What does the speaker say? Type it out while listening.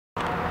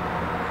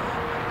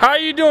How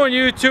you doing,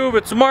 YouTube?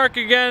 It's Mark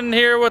again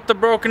here with the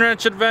Broken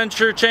Wrench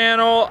Adventure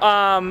channel.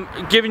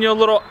 Giving you a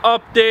little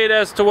update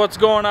as to what's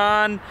going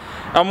on.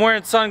 I'm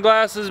wearing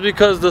sunglasses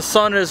because the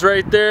sun is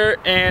right there,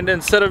 and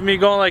instead of me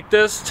going like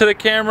this to the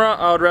camera,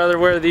 I would rather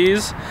wear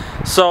these.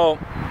 So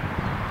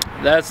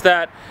that's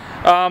that.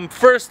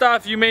 First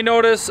off, you may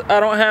notice I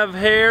don't have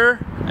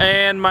hair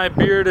and my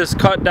beard is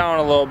cut down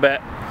a little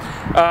bit.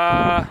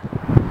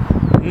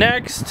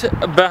 Next,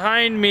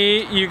 behind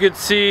me, you could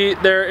see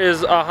there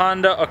is a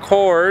Honda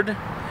Accord.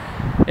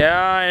 Yeah,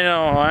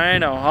 I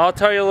know. I'll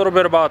tell you a little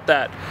bit about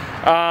that.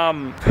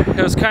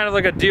 It was kind of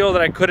like a deal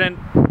that I couldn't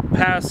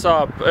pass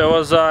up. It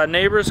was a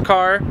neighbor's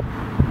car,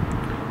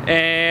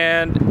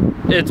 and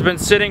it's been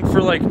sitting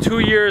for like 2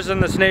 years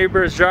in this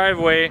neighbor's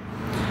driveway.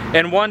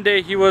 And one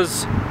day he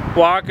was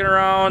walking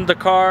around the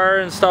car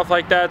and stuff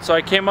like that, so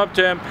I came up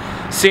to him,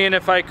 seeing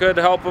if I could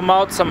help him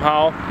out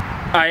somehow.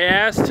 I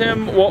asked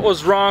him what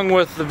was wrong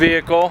with the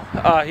vehicle.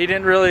 He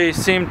didn't really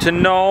seem to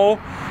know,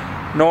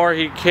 nor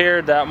he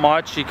cared that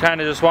much. He kind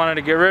of just wanted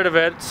to get rid of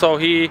it. So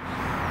he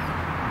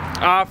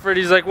offered,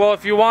 he's like, well,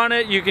 if you want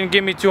it, you can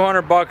give me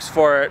 200 bucks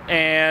for it.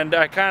 And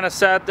I kind of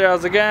sat there, I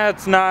was like,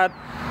 it's not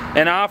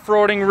an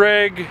off-roading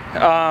rig.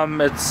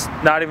 It's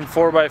not even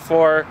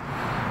 4x4.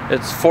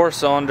 It's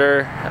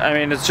 4-cylinder. I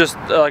mean, it's just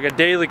like a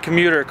daily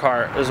commuter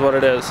car is what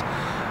it is. So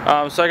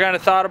I kind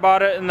of thought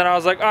about it, and then I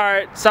was like, all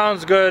right,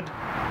 sounds good.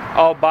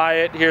 I'll buy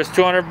it. Here's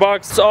 200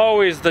 bucks. It's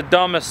always the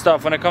dumbest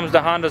stuff when it comes to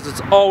Hondas. It's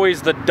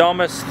always the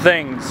dumbest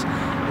things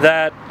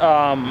that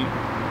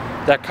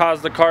that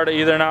cause the car to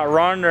either not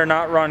run or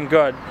not run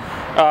good.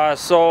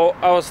 So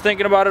I was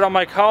thinking about it. I'm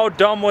like, how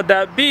dumb would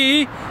that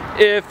be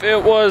if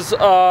it was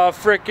a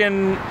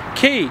freaking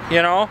key?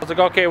 You know? I was like,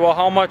 okay, well,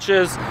 how much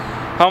is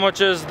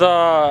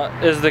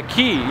the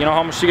key? You know,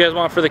 how much do you guys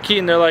want for the key?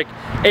 And they're like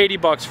 80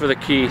 bucks for the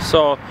key.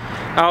 So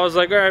I was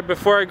like, all right,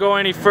 before I go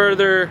any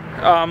further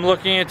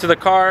looking into the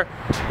car,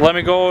 let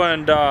me go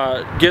and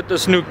get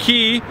this new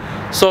key.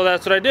 So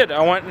that's what I did.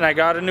 I went and I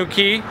got a new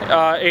key,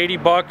 80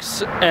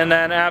 bucks, and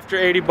then after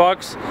 80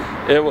 bucks,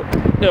 it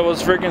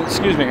was freaking,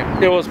 excuse me,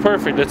 it was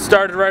perfect. It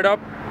started right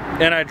up,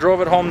 and I drove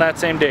it home that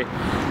same day.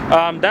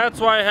 That's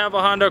why I have a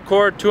Honda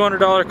Accord,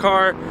 $200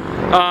 car.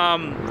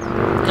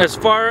 As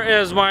far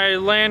as my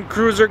Land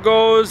Cruiser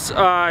goes,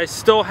 I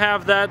still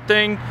have that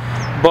thing,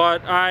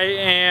 but I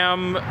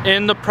am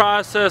in the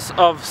process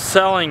of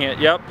selling it.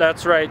 Yep,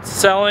 that's right,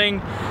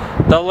 selling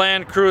the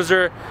Land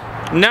Cruiser.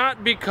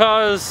 Not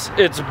because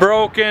it's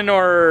broken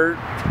or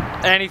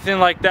anything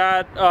like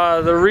that.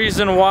 The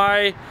reason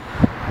why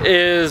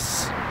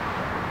is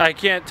I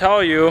can't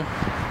tell you.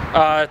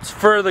 It's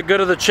for the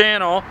good of the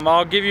channel.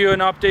 I'll give you an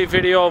update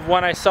video of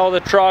when I sell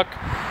the truck,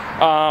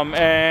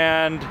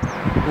 and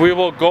we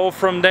will go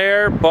from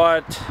there,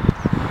 but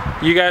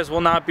you guys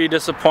will not be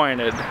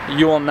disappointed.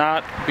 You will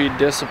not be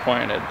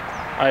disappointed.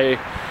 I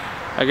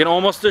can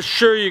almost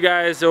assure you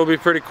guys it will be a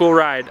pretty cool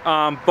ride.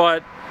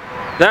 But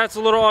that's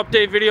a little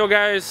update video,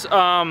 guys,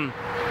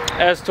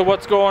 as to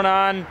what's going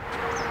on.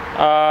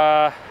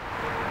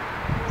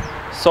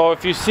 So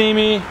if you see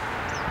me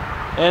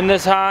in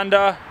this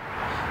Honda,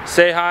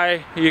 say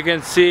hi. You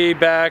can see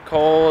back,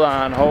 hold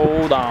on,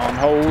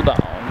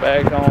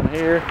 back on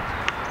here.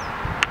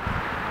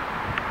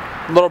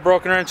 Little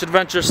Broken Wrench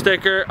Adventure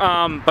sticker.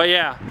 But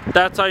yeah,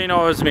 that's how you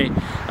know it was me.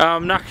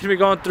 I'm not going to be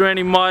going through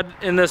any mud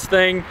in this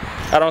thing.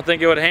 I don't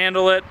think it would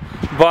handle it.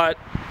 But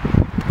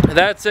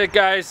that's it,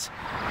 guys.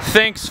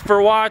 Thanks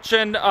for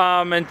watching.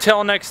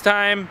 Until next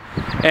time.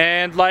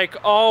 And like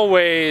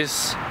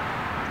always,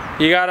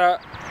 you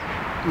gotta,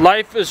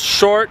 life is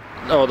short.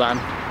 Hold on.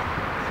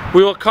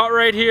 We will cut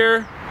right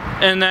here,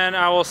 and then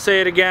I will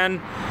say it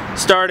again,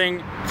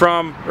 starting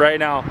from right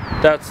now.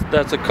 That's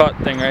a cut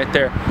thing right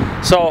there.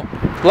 So,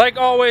 like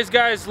always,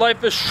 guys,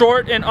 life is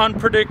short and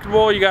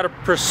unpredictable. You got to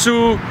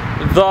pursue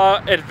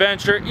the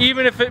adventure,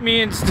 even if it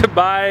means to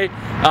buy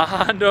a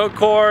Honda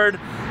Accord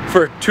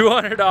for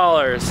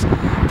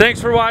 $200.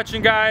 Thanks for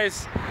watching,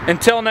 guys.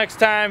 Until next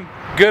time,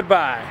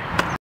 goodbye.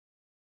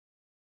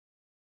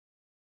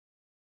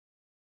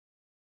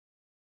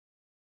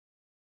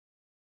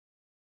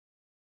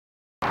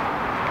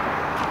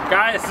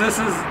 Guys, this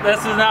is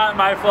not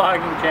my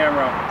vlogging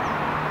camera.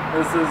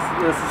 This is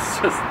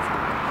just